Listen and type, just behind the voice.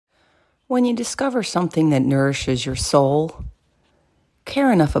When you discover something that nourishes your soul,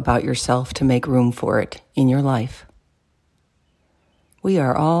 care enough about yourself to make room for it in your life. We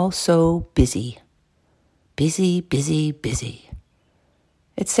are all so busy. Busy, busy, busy.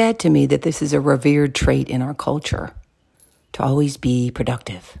 It's sad to me that this is a revered trait in our culture, to always be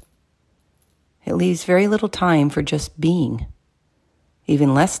productive. It leaves very little time for just being,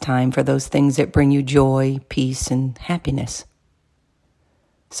 even less time for those things that bring you joy, peace, and happiness.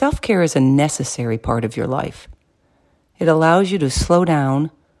 Self-care is a necessary part of your life. It allows you to slow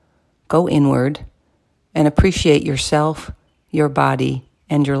down, go inward, and appreciate yourself, your body,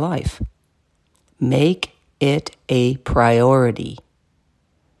 and your life. Make it a priority.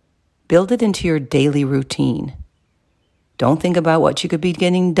 Build it into your daily routine. Don't think about what you could be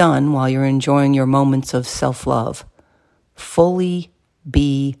getting done while you're enjoying your moments of self-love. Fully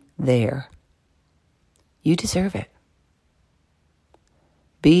be there. You deserve it.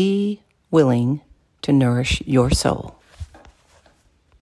 Be willing to nourish your soul.